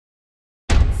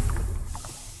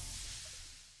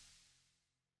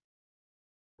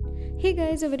Hey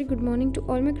guys, a very good morning to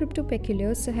all my crypto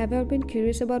peculiars. So have you all been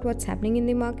curious about what's happening in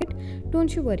the market?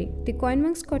 Don't you worry, the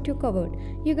CoinMonks got you covered.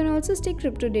 You can also stay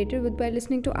cryptodated with by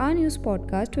listening to our news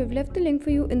podcast. We've left the link for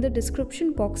you in the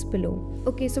description box below.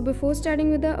 Okay, so before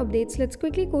starting with the updates, let's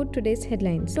quickly quote today's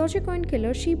headlines. Dogecoin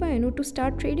killer Shiba Inu to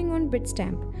start trading on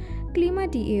Bitstamp.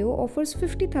 KlimaDAO offers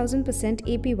 50,000%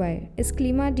 APY. Is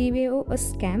KlimaDAO a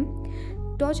scam?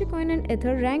 Dogecoin and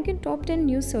Ether rank in top 10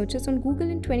 news searches on Google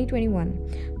in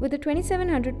 2021. With a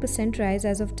 2700% rise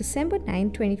as of December 9,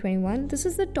 2021, this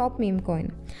is the top meme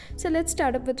coin. So let's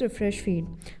start up with refresh feed.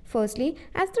 Firstly,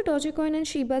 as the Dogecoin and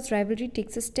Shiba's rivalry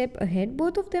takes a step ahead,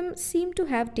 both of them seem to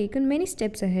have taken many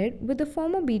steps ahead, with the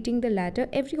former beating the latter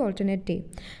every alternate day.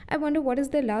 I wonder what is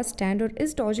their last stand, or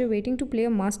is Doge waiting to play a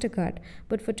MasterCard?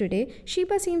 But for today,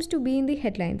 Shiba seems to be in the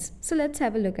headlines. So let's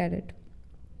have a look at it.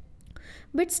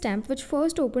 Bitstamp, which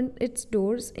first opened its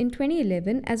doors in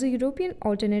 2011 as a European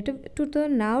alternative to the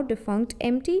now defunct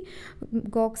Mt.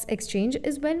 Gox exchange,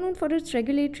 is well known for its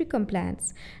regulatory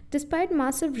compliance. Despite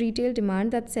massive retail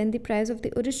demand that sent the price of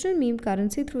the original meme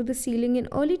currency through the ceiling in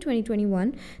early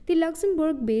 2021, the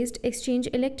Luxembourg-based exchange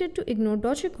elected to ignore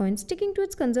Dogecoin, sticking to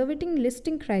its conservative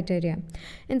listing criteria.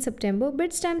 In September,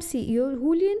 Bitstamp CEO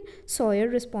Julian Sawyer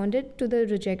responded to the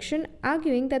rejection,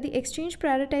 arguing that the exchange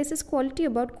prioritizes quality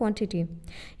above quantity.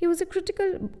 He was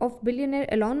critical of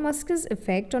billionaire Elon Musk's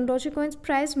effect on Dogecoin's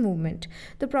price movement.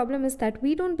 The problem is that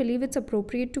we don't believe it's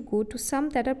appropriate to go to some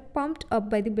that are pumped up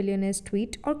by the billionaire's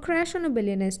tweet or crash on a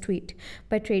billionaire's tweet.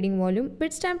 By trading volume,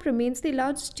 Bitstamp remains the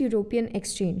largest European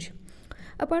exchange.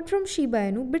 Apart from Shiba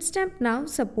Inu, Bitstamp now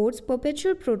supports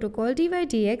Perpetual Protocol,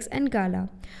 DYDX and Gala.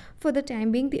 For the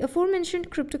time being, the aforementioned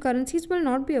cryptocurrencies will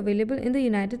not be available in the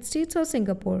United States or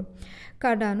Singapore.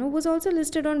 Cardano was also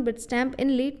listed on Bitstamp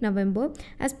in late November,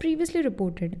 as previously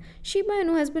reported. Shiba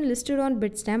Inu has been listed on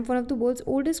Bitstamp, one of the world's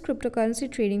oldest cryptocurrency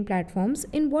trading platforms,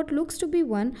 in what looks to be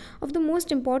one of the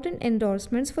most important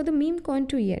endorsements for the meme coin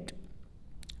to yet.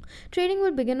 Trading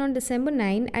will begin on December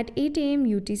 9 at 8 am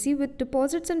UTC, with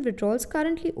deposits and withdrawals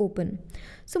currently open.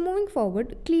 So moving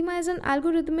forward, Klima is an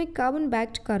algorithmic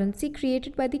carbon-backed currency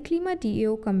created by the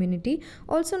KlimaDAO community,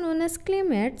 also known as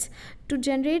Claimants, to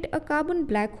generate a carbon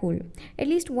black hole. At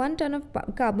least 1 ton of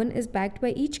carbon is backed by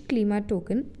each Klima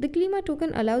token. The Klima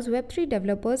token allows Web3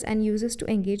 developers and users to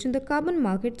engage in the carbon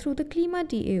market through the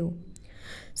KlimaDAO.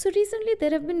 So recently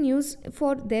there have been news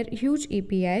for their huge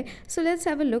APY. So let's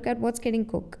have a look at what's getting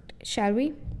cooked, shall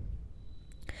we?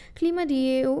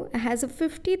 KlimaDAO has a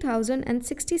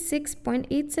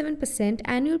 50,066.87%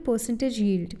 annual percentage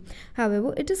yield.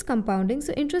 However, it is compounding,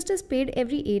 so interest is paid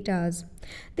every 8 hours.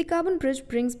 The Carbon Bridge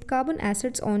brings carbon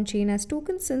assets on-chain as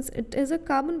tokens, since it is a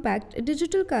carbon-backed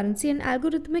digital currency and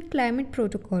algorithmic climate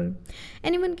protocol.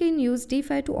 Anyone can use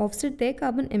DeFi to offset their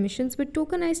carbon emissions with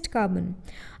tokenized carbon.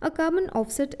 A carbon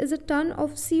offset is a ton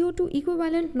of CO2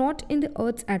 equivalent not in the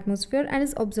Earth's atmosphere and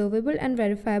is observable and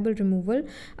verifiable removal,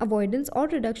 avoidance or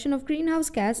reduction of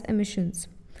greenhouse gas emissions.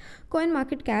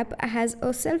 CoinMarketCap has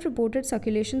a self-reported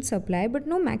circulation supply, but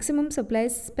no maximum supply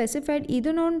is specified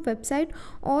either on website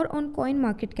or on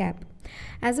CoinMarketCap.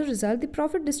 As a result, the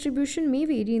profit distribution may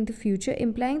vary in the future,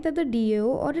 implying that the DAO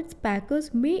or its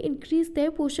backers may increase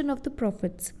their portion of the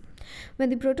profits. When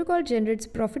the protocol generates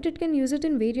profit, it can use it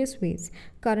in various ways.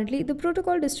 Currently, the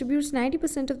protocol distributes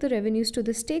 90% of the revenues to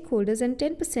the stakeholders and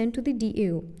 10% to the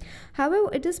DAO.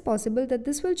 However, it is possible that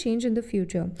this will change in the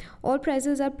future. All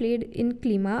prizes are played in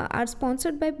Klima are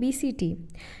sponsored by BCT.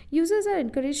 Users are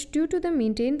encouraged due to the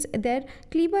maintains their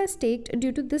Klima staked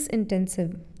due to this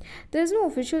intensive. There is no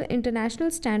official international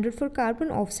standard for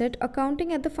carbon offset,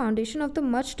 accounting at the foundation of the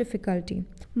much difficulty.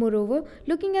 Moreover,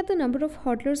 looking at the number of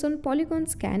hodlers on Polygon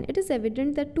scan, it is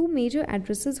evident that two major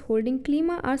addresses holding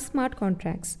Klima are smart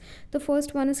contracts. The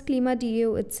first one is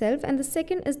KlimaDAO itself, and the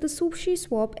second is the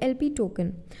SushiSwap LP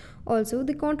token. Also,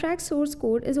 the contract source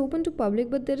code is open to public,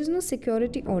 but there is no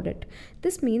security audit.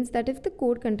 This means that if the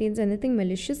code contains anything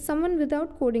malicious, someone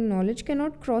without coding knowledge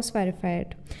cannot cross-verify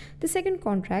it. The second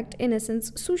contract, in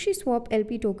essence SushiSwap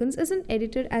LP tokens, isn't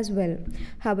edited as well.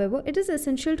 However, it is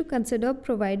essential to consider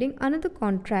providing another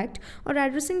contract or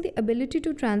addressing the ability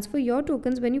to transfer your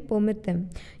tokens when you permit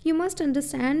them. You must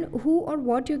understand who or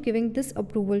what you're giving this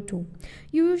approval to.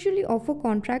 You usually offer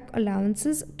contract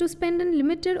allowances to spend a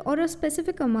limited or a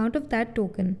specific amount of that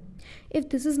token. If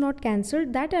this is not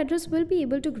cancelled, that address will be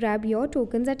able to grab your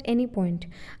tokens at any point.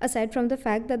 Aside from the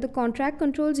fact that the contract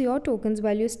controls your tokens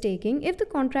while you're staking, if the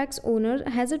contract's owner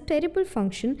has a terrible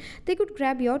function, they could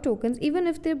grab your tokens even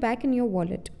if they're back in your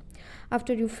wallet.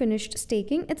 After you've finished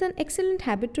staking, it's an excellent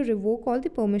habit to revoke all the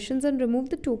permissions and remove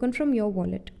the token from your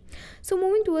wallet. So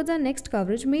moving towards our next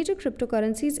coverage, major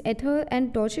cryptocurrencies Ether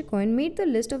and Dogecoin made the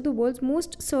list of the world's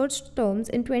most searched terms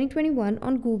in 2021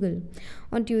 on Google.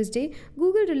 On Tuesday,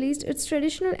 Google released its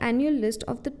traditional annual list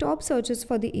of the top searches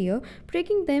for the year,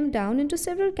 breaking them down into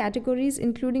several categories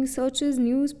including searches,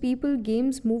 news, people,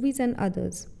 games, movies, and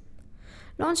others.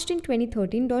 Launched in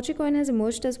 2013, Dogecoin has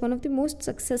emerged as one of the most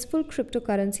successful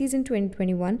cryptocurrencies in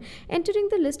 2021, entering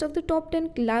the list of the top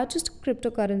 10 largest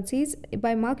cryptocurrencies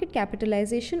by market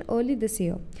capitalization early this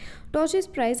year. Doge's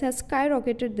price has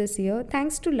skyrocketed this year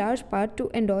thanks to large part to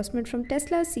endorsement from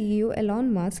Tesla CEO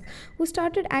Elon Musk, who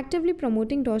started actively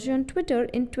promoting Doge on Twitter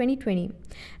in 2020.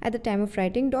 At the time of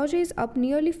writing, Doge is up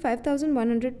nearly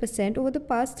 5,100% over the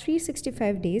past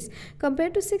 365 days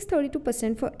compared to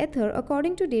 632% for Ether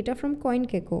according to data from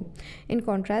CoinGecko. In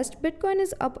contrast, Bitcoin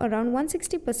is up around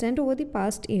 160% over the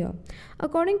past year.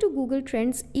 According to Google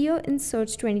Trends Year in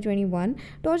Search 2021,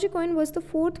 Dogecoin was the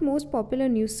fourth most popular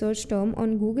news search term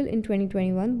on Google in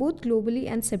 2021, both globally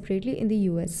and separately in the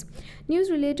US.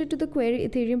 News related to the query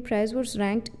Ethereum price was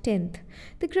ranked 10th.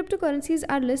 The cryptocurrencies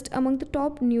are listed among the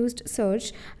top newsed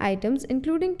search items,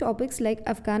 including topics like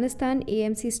Afghanistan,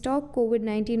 AMC stock,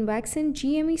 COVID-19 vaccine,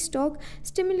 GME stock,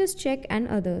 stimulus check, and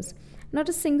others. Not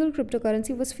a single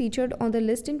cryptocurrency was featured on the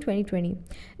list in 2020.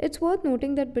 It's worth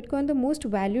noting that Bitcoin, the most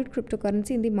valued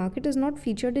cryptocurrency in the market, is not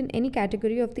featured in any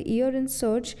category of the Year in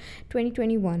Search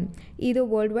 2021, either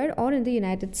worldwide or in the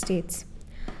United States.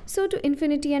 So to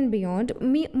infinity and beyond,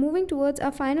 moving towards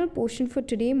our final portion for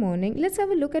today morning, let's have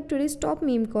a look at today's top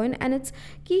meme coin and its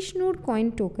Keysnode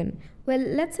coin token. Well,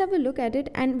 let's have a look at it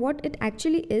and what it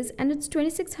actually is and its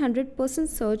 2600%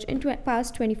 search in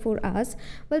past 24 hours.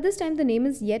 Well, this time the name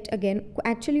is yet again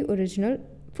actually original,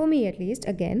 for me at least,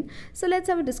 again. So let's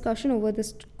have a discussion over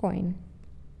this coin.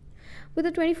 With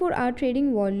a 24-hour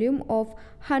trading volume of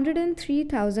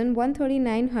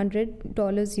 $103,139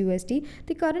 USD,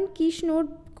 the current Keysnode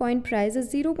coin price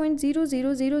is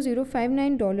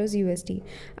 $0.000059 USD.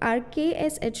 Our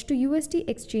KSH to USD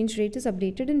exchange rate is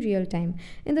updated in real time.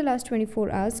 In the last 24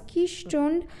 hours,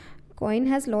 Keysnode coin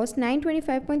has lost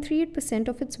 925.38%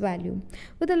 of its value.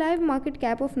 With a live market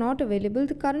cap of not available,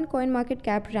 the current coin market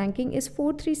cap ranking is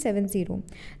 4370.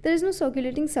 There is no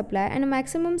circulating supply and a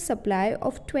maximum supply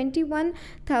of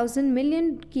 21,000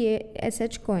 million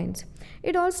KSH coins.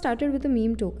 It all started with a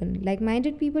meme token.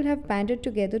 Like-minded people have banded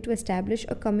together to establish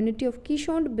a community of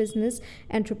Keysnode business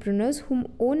entrepreneurs who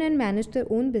own and manage their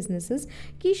own businesses.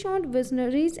 Keysnode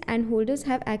visionaries and holders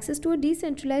have access to a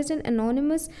decentralized and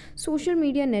anonymous social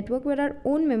media network where our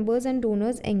own members and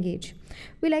donors engage.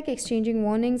 We like exchanging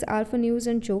warnings, alpha news,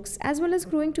 and jokes, as well as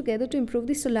growing together to improve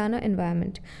the Solana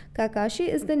environment. Kakashi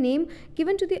is the name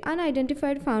given to the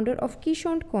unidentified founder of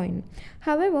Keysnode coin.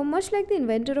 However, much like the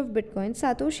inventor of Bitcoin,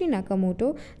 Satoshi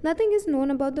Nakamoto, nothing is known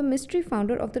about the mystery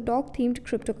founder of the dog-themed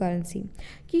cryptocurrency.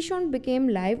 Keysnode became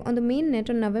live on the mainnet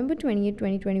on November 28,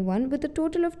 2021 with a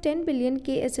total of 10 billion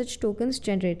KSH tokens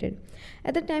generated.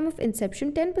 At the time of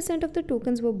inception, 10% of the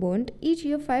tokens were burned. Each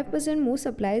year, 5% more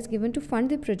supply is given to fund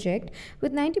the project,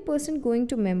 with 90% going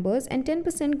to members and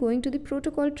 10% going to the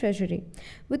protocol treasury.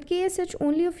 With KSH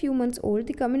only a few months old,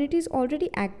 the community is already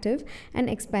active and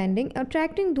expanding,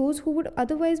 attracting those who would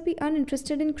otherwise be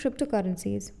uninterested in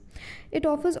cryptocurrencies. It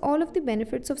offers all of the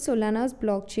benefits of Solana's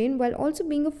blockchain while also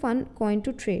being a fun coin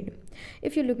to trade.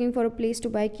 If you're looking for a place to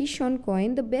buy Keysnode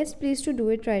coin, the best place to do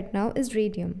it right now is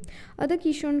Radium. Other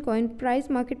Keysnode coin price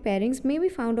market pairings may be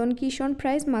found on Keysnode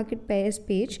price market pairs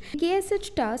page. The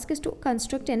KSH task is to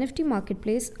construct NFT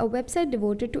Marketplace, a website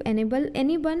devoted to enable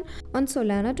anyone on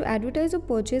Solana to advertise or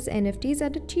purchase NFTs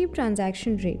at a cheap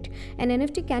transaction rate. An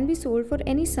NFT can be sold for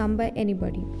any sum by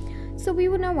anybody. So we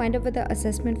will now wind up with the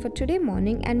assessment for today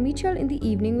morning and meet y'all in the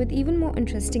evening with even more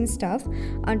interesting stuff.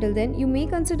 Until then, you may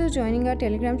consider joining our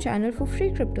Telegram channel for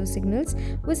free crypto signals.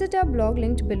 Visit our blog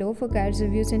linked below for guides,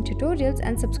 reviews, and tutorials,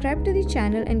 and subscribe to the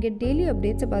channel and get daily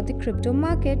updates about the crypto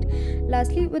market.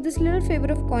 Lastly, with this little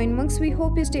favor of CoinMonks, we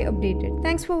hope you stay updated.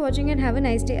 Thanks for watching and have a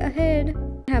nice day ahead.